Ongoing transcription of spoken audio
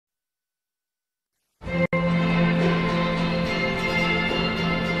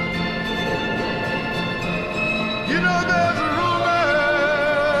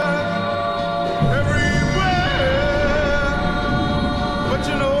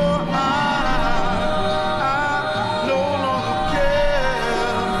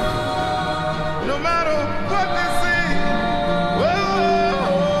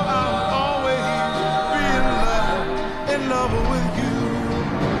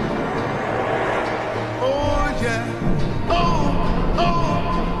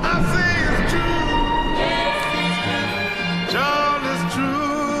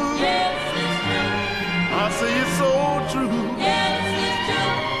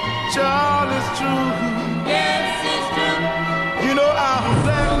child, it's true. Yes, it's true. You know I'm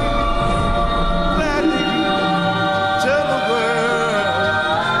gladly tell the world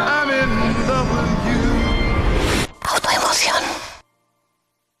I'm in love with you. Autoemoción.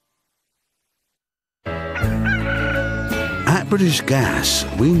 At British Gas,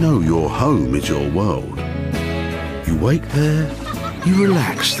 we know your home is your world. You wake there, you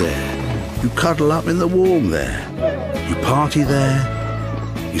relax there, you cuddle up in the warm there, you party there,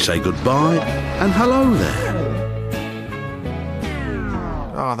 you say goodbye and hello there.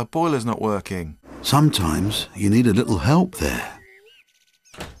 Ah, the boiler's not working. Sometimes you need a little help there.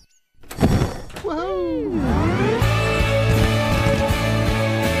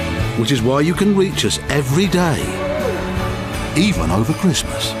 Which is why you can reach us every day, even over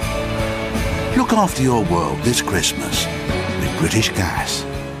Christmas. Look after your world this Christmas with British Gas.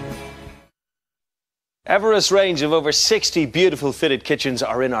 Adverts range of over 60 beautiful fitted kitchens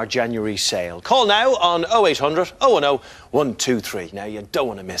are in our January sale. Call now on 0800 010 123. Now, you don't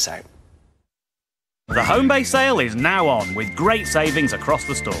want to miss out. The home base sale is now on with great savings across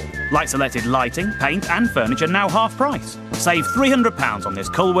the store. Like selected lighting, paint and furniture now half price. Save £300 on this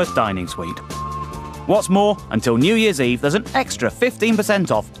Colworth dining suite. What's more, until New Year's Eve there's an extra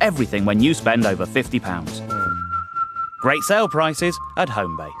 15% off everything when you spend over £50. Great sale prices at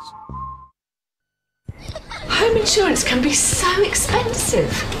Home Base. Home insurance can be so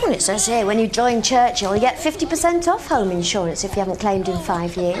expensive. Well, it says here when you join Churchill, you get 50% off home insurance if you haven't claimed in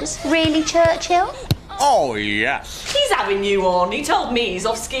 5 years. Really, Churchill? Oh, yes. He's having you on. He told me he's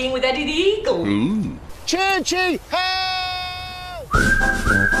off skiing with Eddie the Eagle. Churchy, help!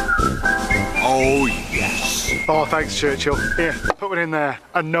 Oh, yes. Oh, thanks, Churchill. Here, put one in there.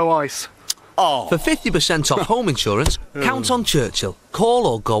 And no ice. Oh. For 50% off home insurance, count on Churchill. Call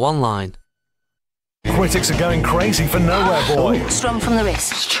or go online. Critics are going crazy for Nowhere Boy. Strum from the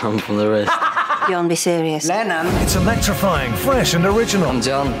wrist. Strum from the wrist. Beyond be serious. Lennon. It's electrifying, fresh and original. I'm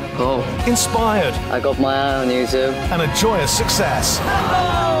John. Paul. Inspired. I got my eye on you too. And a joyous success.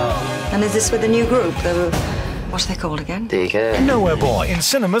 And is this with a new group? What's they called again? DK. Nowhere Boy in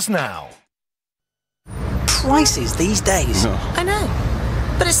cinemas now. Prices these days. No. I know.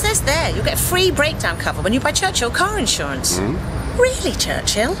 But it says there you'll get free breakdown cover when you buy Churchill car insurance. Really,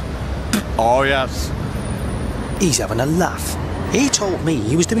 Churchill? Oh, yes. He's having a laugh. He told me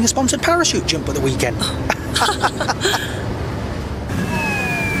he was doing a sponsored parachute jump at the weekend.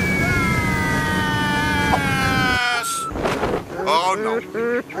 Oh, no.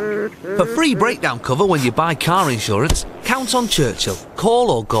 For free breakdown cover when you buy car insurance, count on Churchill.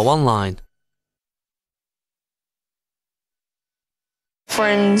 Call or go online.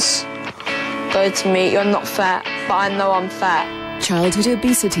 Friends go to me, you're not fat, but I know I'm fat. Childhood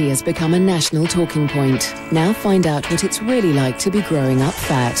obesity has become a national talking point. Now find out what it's really like to be growing up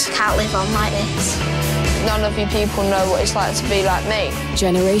fat. Can't live on like this. None of you people know what it's like to be like me.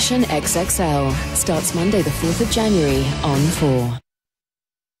 Generation XXL starts Monday the 4th of January on 4.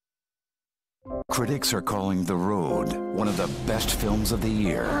 Critics are calling The Road one of the best films of the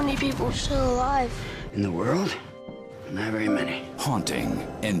year. How many people are still alive? In the world? Not very many. Haunting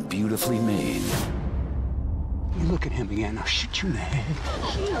and beautifully made. You look at him again, I'll shoot you in the head.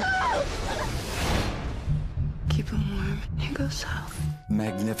 Keep him warm. He goes south.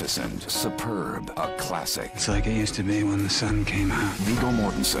 Magnificent, superb, a classic. It's like it used to be when the sun came out. Viggo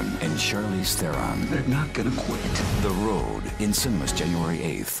Mortensen and Charlize Theron. They're not gonna quit. The Road in cinemas January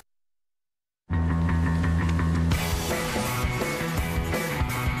 8th.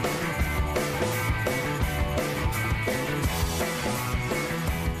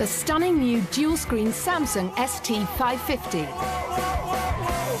 The stunning new dual-screen Samsung ST550.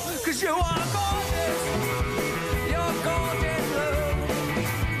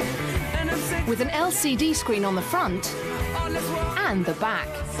 With an LCD screen on the front and the back.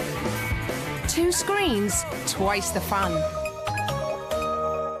 2 screens, twice the fun.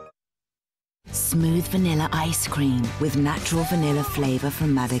 Smooth vanilla ice cream with natural vanilla flavour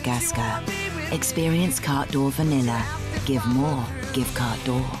from Madagascar. Experience Carte d'Or Vanilla. Give more. Give Carte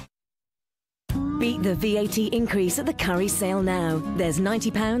d'Or. Beat the VAT increase at the Curry sale now. There's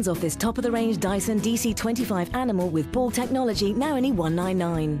 £90 off this top-of-the-range Dyson DC25 Animal with ball technology, now only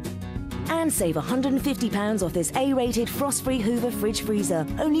 $199. And save £150 off this A-rated frost-free Hoover fridge freezer,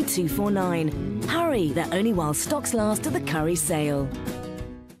 only $249. Hurry, they're only while stocks last at the Curry sale.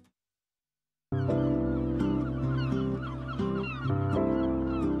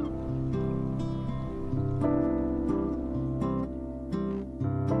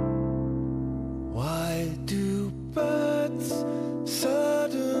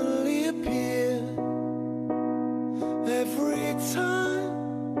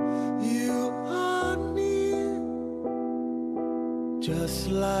 just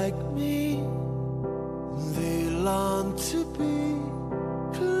like me. They long to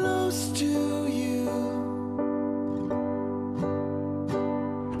be close to you.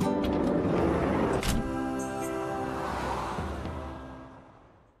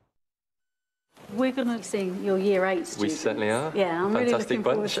 We're going to sing your Year 8 student. We certainly are. Yeah, I'm really looking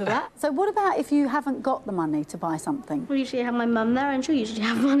forward to that. So what about if you haven't got the money to buy something? Well, usually I have my mum there and she'll usually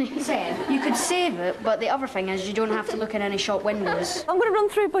have money. You could save it, but the other thing is you don't have to look in any shop windows. I'm going to run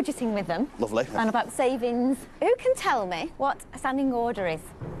through budgeting with them. Lovely. And about savings. Who can tell me what a standing order is?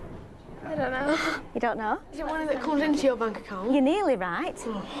 I don't know. You don't know? Is it one that comes into your bank account? You're nearly right.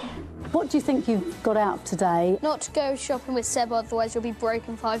 What do you think you've got out today? Not to go shopping with Seb, otherwise you'll be broke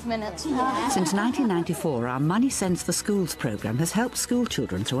in 5 minutes. Since 1994, our Money Sense for Schools programme has helped school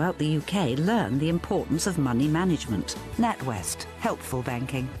children throughout the UK learn the importance of money management. NatWest. Helpful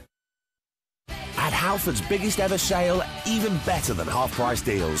banking. At Halford's biggest ever sale, even better than half-price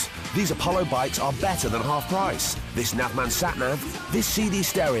deals. These Apollo bikes are better than half price. This Navman sat-nav, this CD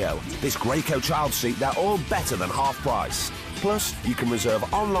stereo, this Graco child seat, they're all better than half price. Plus, you can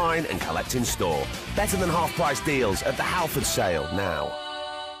reserve online and collect in store. Better than half-price deals at the Halford sale now.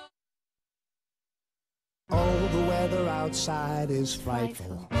 Oh, the weather outside is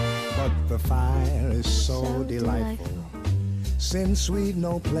frightful, but the fire is so delightful. Since we've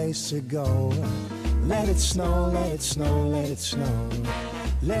no place to go, let it snow, let it snow, let it snow.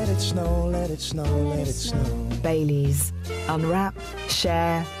 Let it snow, let it snow, let it snow. Baileys. Unwrap,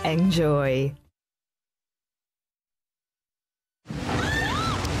 share, enjoy.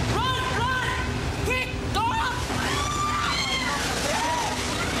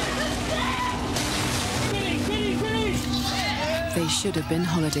 They should have been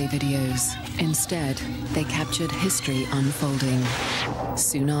holiday videos. Instead, they captured history unfolding.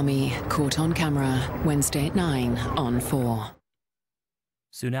 Tsunami, caught on camera, Wednesday at 9 on 4.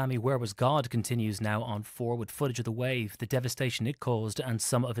 Tsunami Where Was God continues now on 4 with footage of the wave, the devastation it caused and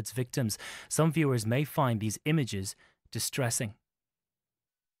some of its victims. Some viewers may find these images distressing.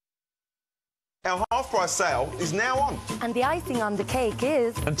 Our half-price sale is now on. And the icing on the cake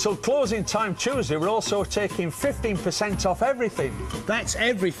is... Until closing time Tuesday, we're also taking 15% off everything. That's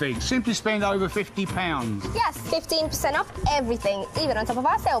everything. Simply spend over £50. Yes, 15% off everything, even on top of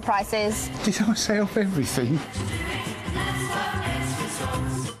our sale prices. Did I say off everything?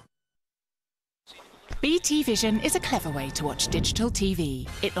 BT Vision is a clever way to watch digital TV.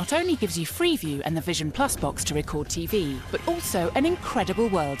 It not only gives you Freeview and the Vision Plus box to record TV, but also an incredible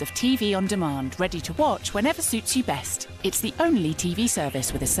world of TV on demand, ready to watch whenever suits you best. It's the only TV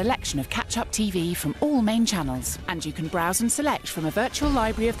service with a selection of catch-up TV from all main channels, and you can browse and select from a virtual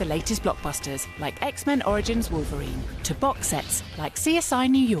library of the latest blockbusters, like X-Men Origins Wolverine, to box sets like CSI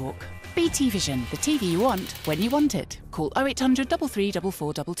New York. BT Vision, the TV you want, when you want it. Call 0800 33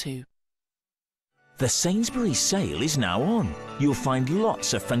 4422. The Sainsbury's sale is now on. You'll find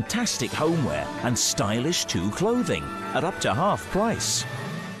lots of fantastic homeware and stylish too clothing at up to half price.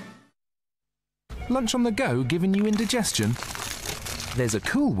 Lunch on the go giving you indigestion? There's a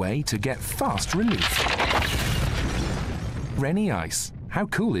cool way to get fast relief. Rennie Ice. How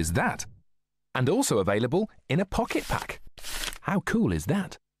cool is that? And also available in a pocket pack. How cool is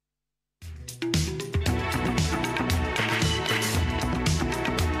that?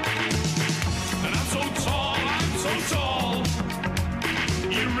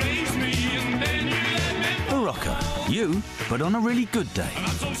 You, but on a really good day.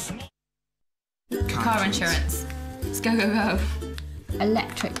 Car insurance. Let's go, go, go.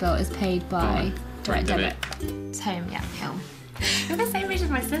 Electric bill is paid by direct debit. It's home, yeah, home. You're the same age as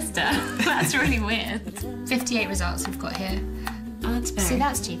my sister. That's really weird. 58 results we've got here. Oh, that's very... See,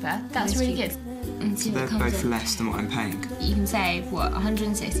 that's cheaper. That's really good. And see They're both less than what I'm paying. You can save, what,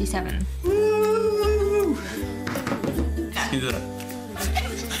 167? Woo!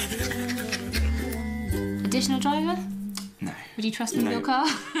 Additional driver? No. Would you trust me with your car?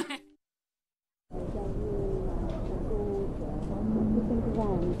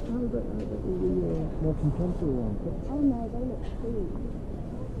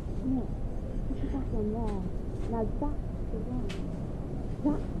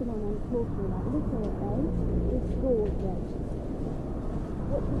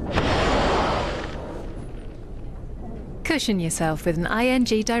 Cushion yourself with an ING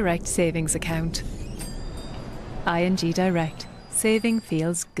Direct savings account. ING Direct. Saving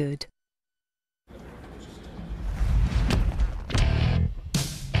feels good.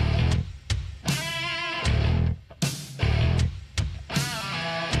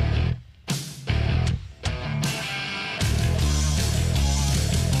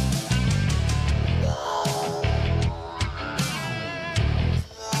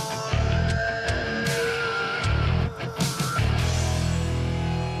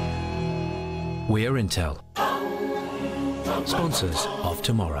 We're Intel. Sponsors of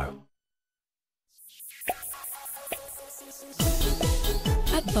tomorrow.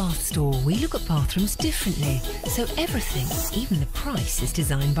 At Bath Store, we look at bathrooms differently, so everything, even the price, is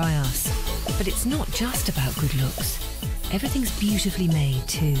designed by us. But it's not just about good looks. Everything's beautifully made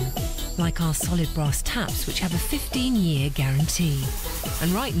too, like our solid brass taps, which have a 15-year guarantee.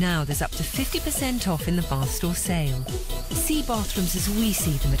 And right now there's up to 50% off in the Bath Store sale. See bathrooms as we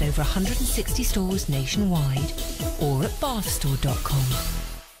see them at over 160 stores nationwide, or at bathstore.com.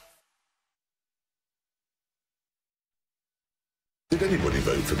 Did anybody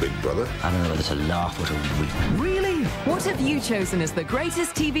vote for Big Brother? I don't know whether to laugh or to weep. Really? What have you chosen as the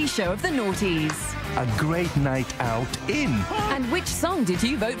greatest TV show of the noughties? A great night out in. And which song did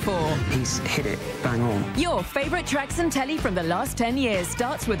you vote for? He's hit it bang on. Your favourite tracks and telly from the last 10 years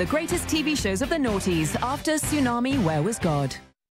starts with the greatest TV shows of the noughties after Tsunami, Where Was God?